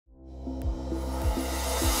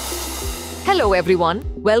Hello everyone,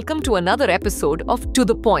 welcome to another episode of To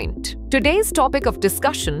The Point. Today's topic of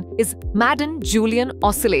discussion is Madden-Julian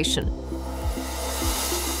Oscillation.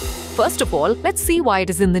 First of all, let's see why it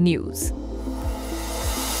is in the news.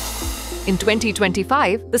 In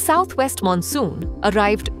 2025, the southwest monsoon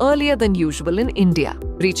arrived earlier than usual in India,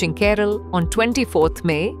 reaching Kerala on 24th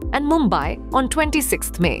May and Mumbai on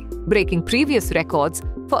 26th May, breaking previous records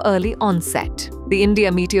for early onset. The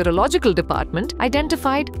India Meteorological Department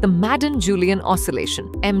identified the Madden-Julian Oscillation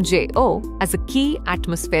 (MJO) as a key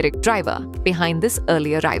atmospheric driver behind this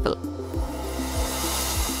early arrival.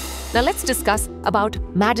 Now let's discuss about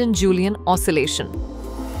Madden-Julian Oscillation.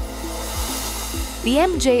 The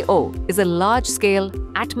MJO is a large-scale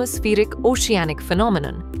atmospheric oceanic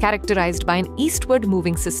phenomenon characterized by an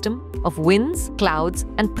eastward-moving system of winds, clouds,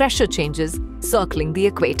 and pressure changes circling the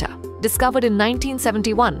equator. Discovered in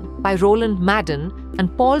 1971 by Roland Madden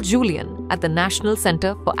and Paul Julian at the National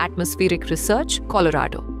Center for Atmospheric Research,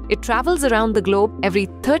 Colorado. It travels around the globe every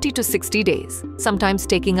 30 to 60 days, sometimes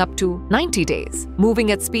taking up to 90 days,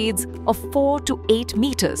 moving at speeds of 4 to 8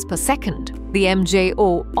 meters per second. The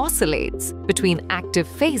MJO oscillates between active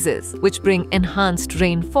phases, which bring enhanced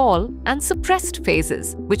rainfall, and suppressed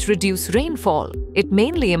phases, which reduce rainfall. It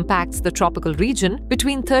mainly impacts the tropical region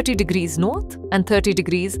between 30 degrees north and 30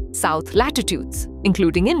 degrees south latitudes,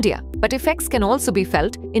 including India, but effects can also be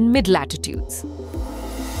felt in mid-latitudes.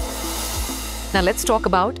 Now let's talk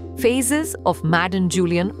about phases of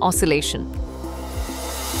Madden-Julian Oscillation.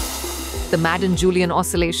 The Madden-Julian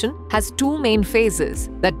Oscillation has two main phases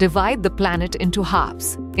that divide the planet into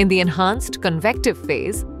halves. In the enhanced convective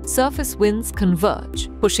phase, surface winds converge,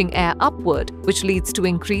 pushing air upward, which leads to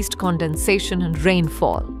increased condensation and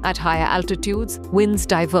rainfall. At higher altitudes, winds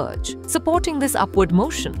diverge, supporting this upward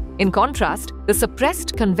motion. In contrast, the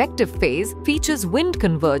suppressed convective phase features wind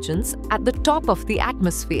convergence at the top of the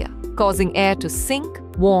atmosphere, causing air to sink,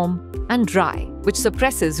 warm, and dry, which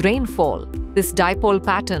suppresses rainfall. This dipole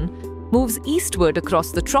pattern moves eastward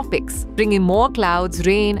across the tropics, bringing more clouds,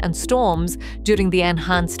 rain, and storms during the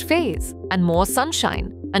enhanced phase, and more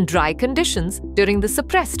sunshine and dry conditions during the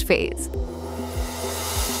suppressed phase.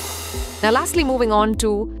 Now lastly, moving on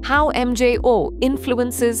to how MJO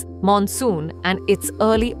influences monsoon and its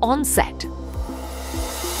early onset.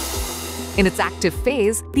 In its active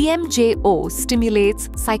phase, the MJO stimulates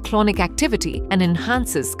cyclonic activity and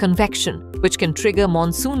enhances convection, which can trigger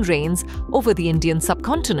monsoon rains over the Indian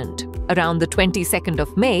subcontinent. Around the 22nd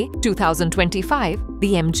of May 2025,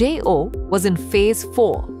 the MJO was in phase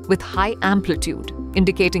 4 with high amplitude,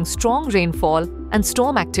 indicating strong rainfall and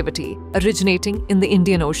storm activity originating in the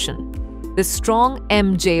Indian Ocean. This strong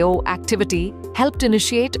MJO activity helped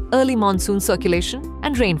initiate early monsoon circulation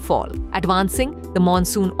and rainfall, advancing the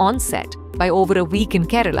monsoon onset by over a week in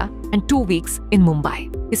Kerala and 2 weeks in Mumbai.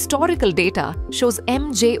 Historical data shows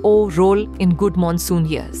MJO role in good monsoon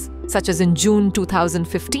years, such as in June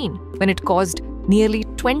 2015, when it caused nearly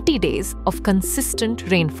 20 days of consistent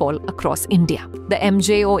rainfall across India. The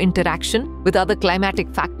MJO interaction with other climatic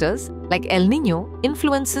factors like El Niño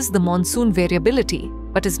influences the monsoon variability,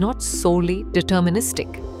 but is not solely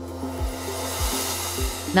deterministic.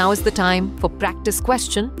 Now is the time for practice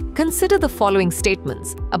question. Consider the following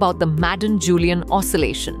statements about the Madden-Julian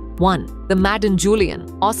Oscillation. 1. The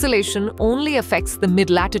Madden-Julian Oscillation only affects the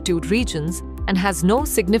mid-latitude regions and has no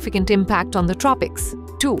significant impact on the tropics.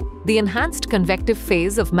 2. The enhanced convective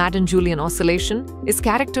phase of Madden-Julian Oscillation is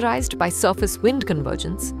characterized by surface wind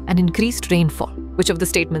convergence and increased rainfall. Which of the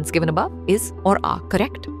statements given above is or are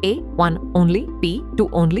correct? A. 1 only, B. 2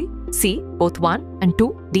 only, C. both 1 and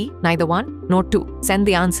 2, D. neither 1 nor 2. Send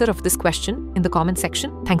the answer of this question in the comment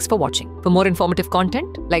section. Thanks for watching. For more informative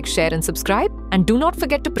content, like, share and subscribe, and do not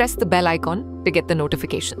forget to press the bell icon to get the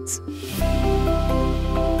notifications.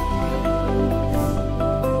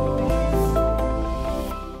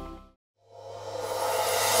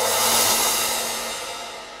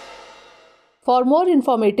 For more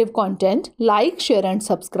informative content, like, share and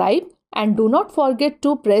subscribe, and do not forget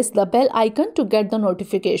to press the bell icon to get the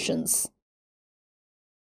notifications.